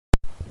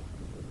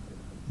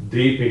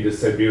Deep in the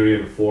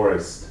Siberian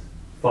forest,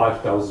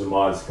 5,000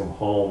 miles from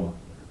home,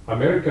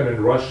 American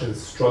and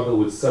Russians struggle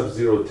with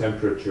sub-zero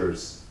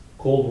temperatures,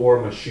 Cold War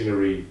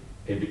machinery,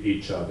 and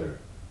each other.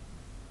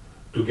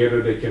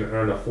 Together they can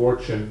earn a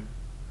fortune.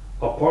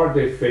 Apart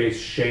they face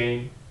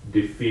shame,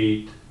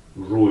 defeat,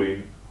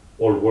 ruin,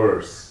 or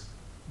worse,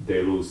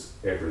 they lose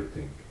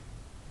everything.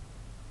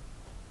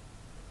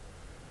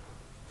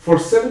 For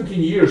 17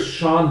 years,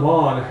 Sean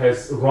Vaughn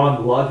has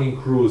run logging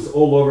crews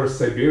all over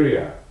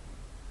Siberia.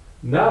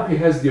 Now he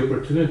has the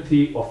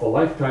opportunity of a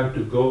lifetime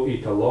to go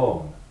it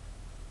alone.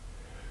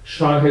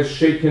 Sean has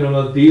shaken on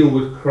a deal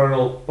with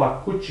Colonel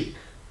Pakuchik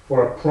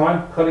for a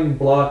prime cutting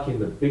block in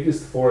the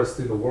biggest forest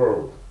in the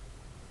world.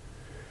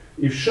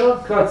 If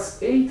Sean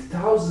cuts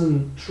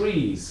 8,000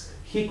 trees,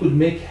 he could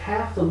make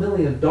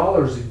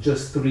 $500,000 in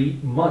just 3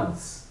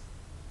 months.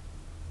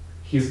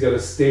 He's got a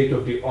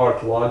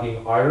state-of-the-art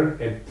logging iron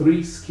and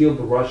 3 skilled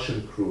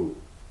Russian crew.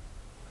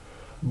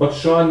 But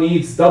Sean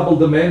needs double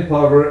the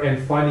manpower,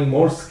 and finding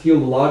more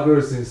skilled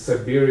loggers in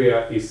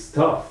Siberia is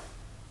tough.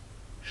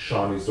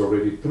 Sean is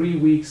already 3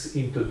 weeks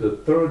into the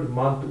 3rd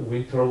month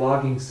winter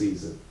logging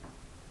season.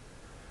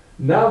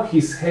 Now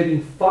he's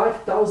heading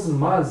 5,000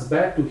 miles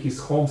back to his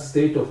home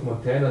state of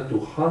Montana to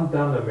hunt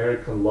down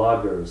American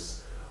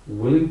loggers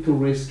willing to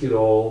risk it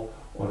all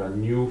on a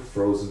new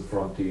frozen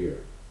frontier.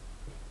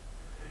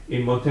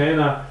 In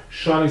Montana,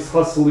 Sean is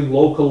hustling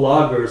local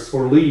loggers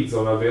for leads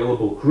on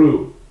available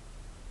crew.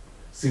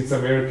 Since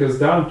America's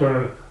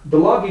downturn, the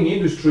logging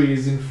industry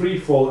is in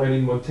freefall, and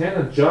in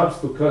Montana, jobs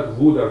to cut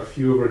wood are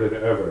fewer than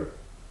ever.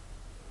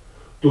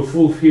 To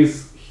fulfill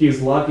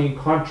his logging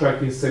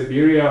contract in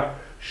Siberia,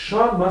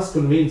 Sean must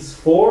convince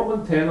 4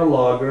 Montana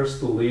loggers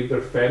to leave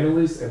their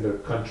families and their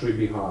country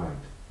behind.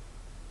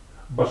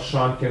 But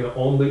Sean can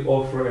only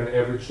offer an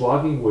average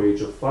logging wage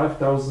of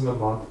 $5,000 a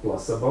month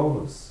plus a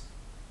bonus.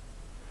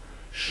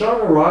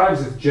 Sean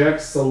arrives at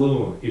Jack's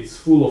saloon. It's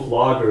full of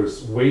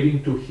loggers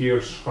waiting to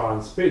hear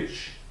Sean's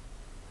pitch.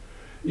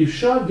 If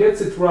Sean gets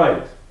it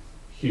right,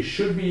 he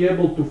should be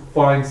able to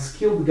find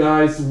skilled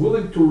guys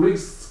willing to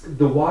risk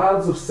the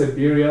wilds of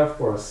Siberia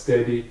for a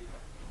steady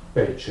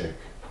paycheck.